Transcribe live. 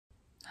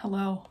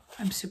Hello,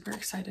 I'm super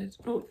excited.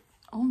 Oh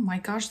my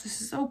gosh,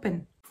 this is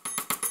open.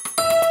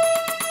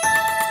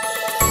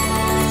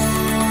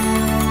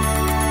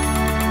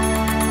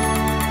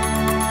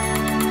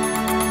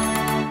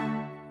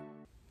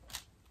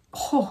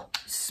 Oh,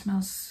 it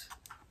smells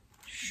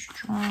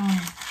strong.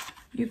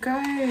 You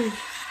guys,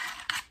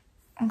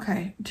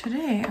 okay,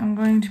 today I'm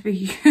going to be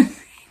using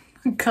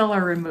the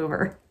color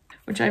remover,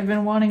 which I've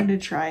been wanting to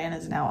try and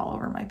is now all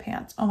over my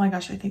pants. Oh my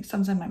gosh, I think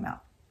some's in my mouth.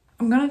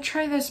 I'm gonna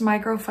try this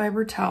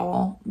microfiber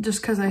towel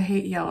just because I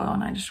hate yellow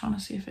and I just want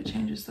to see if it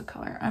changes the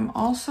color. I'm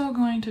also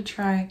going to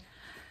try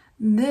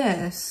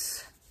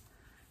this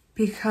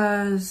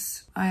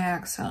because I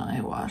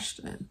accidentally washed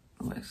it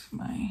with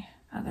my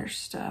other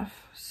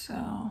stuff.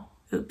 So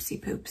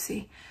oopsie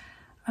poopsie.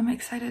 I'm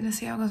excited to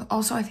see how it goes.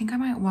 Also, I think I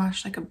might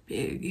wash like a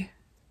big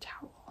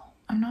towel.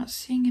 I'm not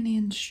seeing any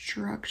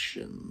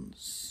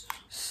instructions,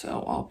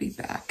 so I'll be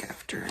back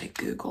after I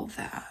Google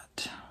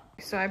that.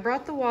 So I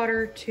brought the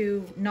water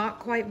to not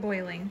quite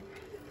boiling,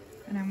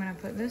 and I'm gonna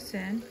put this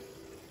in.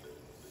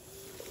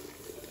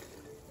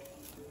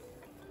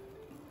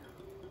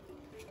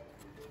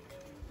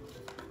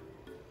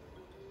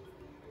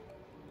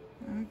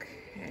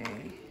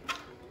 Okay.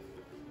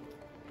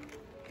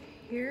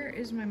 Here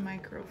is my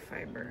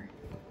microfiber.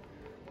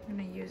 I'm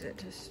gonna use it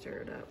to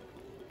stir it up.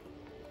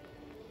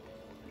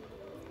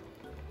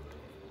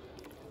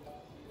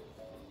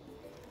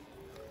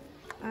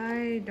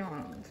 I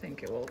don't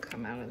think it will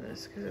come out of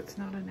this because it's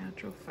not a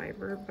natural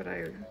fiber, but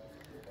I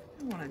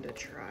wanted to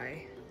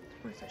try.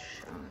 It's worth a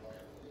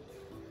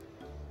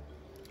shot.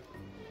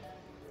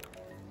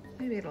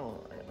 Maybe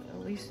it'll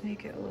at least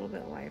make it a little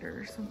bit lighter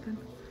or something.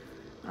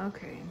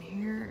 Okay, and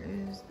here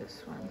is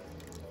this one.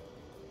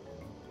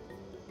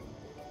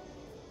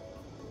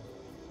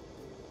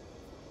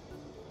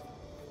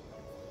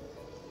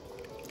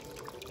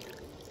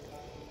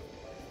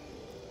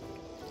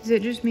 Is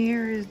it just me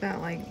or is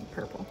that like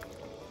purple?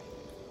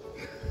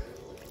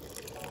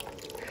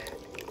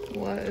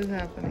 What is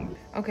happening?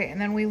 Okay,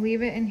 and then we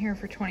leave it in here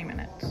for 20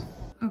 minutes.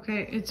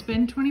 Okay, it's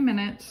been 20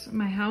 minutes.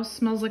 My house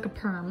smells like a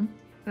perm.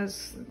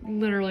 That's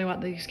literally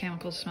what these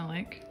chemicals smell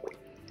like.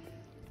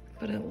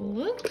 But it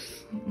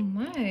looks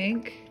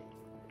like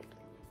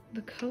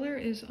the color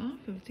is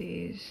off of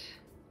these.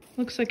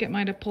 Looks like it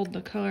might have pulled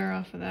the color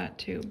off of that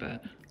too,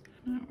 but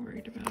I'm not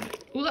worried about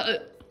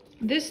it.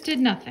 This did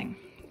nothing,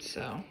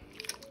 so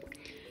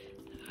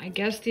I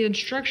guess the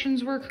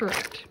instructions were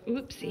correct.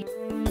 Oopsie.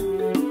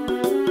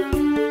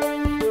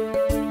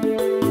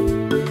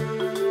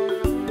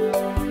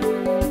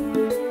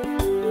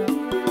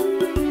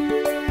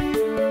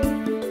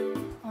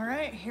 All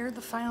right, here are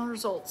the final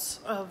results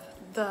of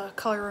the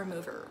color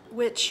remover,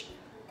 which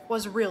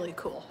was really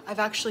cool. I've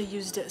actually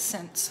used it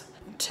since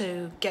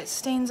to get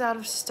stains out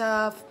of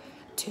stuff,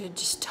 to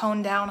just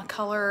tone down a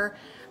color,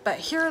 but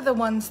here are the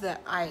ones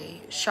that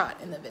I shot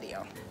in the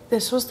video.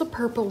 This was the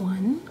purple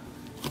one.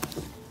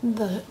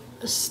 The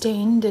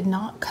stain did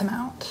not come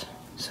out,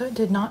 so it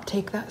did not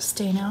take that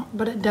stain out,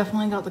 but it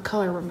definitely got the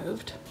color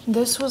removed.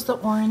 This was the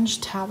orange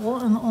towel,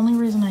 and the only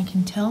reason I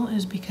can tell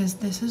is because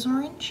this is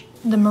orange.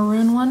 The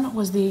maroon one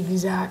was the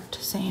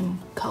exact same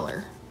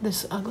color,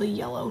 this ugly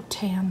yellow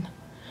tan.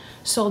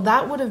 So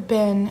that would have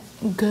been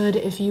good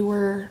if you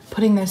were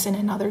putting this in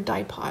another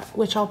dye pot,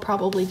 which I'll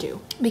probably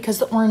do, because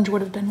the orange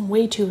would have been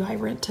way too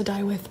vibrant to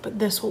dye with, but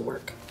this will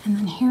work. And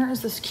then here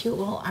is this cute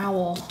little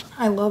owl.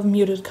 I love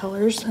muted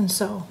colors, and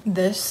so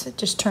this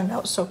just turned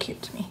out so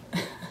cute to me.